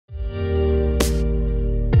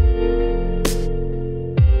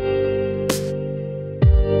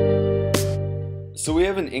So we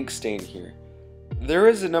have an ink stain here. There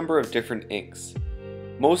is a number of different inks.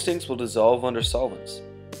 Most inks will dissolve under solvents.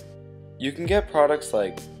 You can get products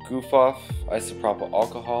like goof off, isopropyl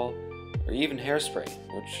alcohol, or even hairspray,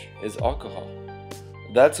 which is alcohol.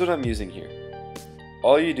 That's what I'm using here.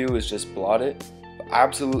 All you do is just blot it, but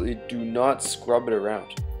absolutely do not scrub it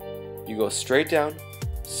around. You go straight down,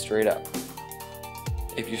 straight up.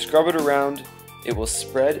 If you scrub it around, it will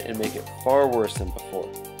spread and make it far worse than before.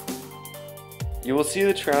 You will see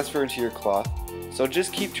the transfer into your cloth, so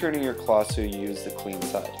just keep turning your cloth so you use the clean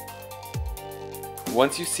side.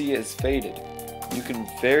 Once you see it has faded, you can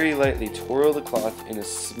very lightly twirl the cloth in a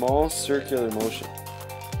small circular motion,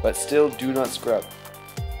 but still do not scrub.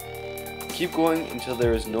 Keep going until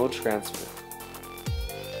there is no transfer.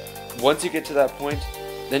 Once you get to that point,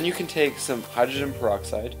 then you can take some hydrogen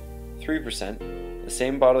peroxide, 3%, the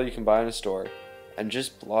same bottle you can buy in a store, and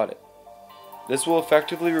just blot it. This will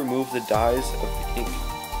effectively remove the dyes of the ink.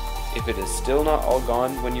 If it is still not all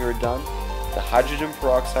gone when you are done, the hydrogen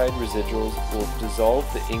peroxide residuals will dissolve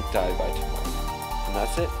the ink dye by tomorrow. And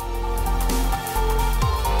that's it.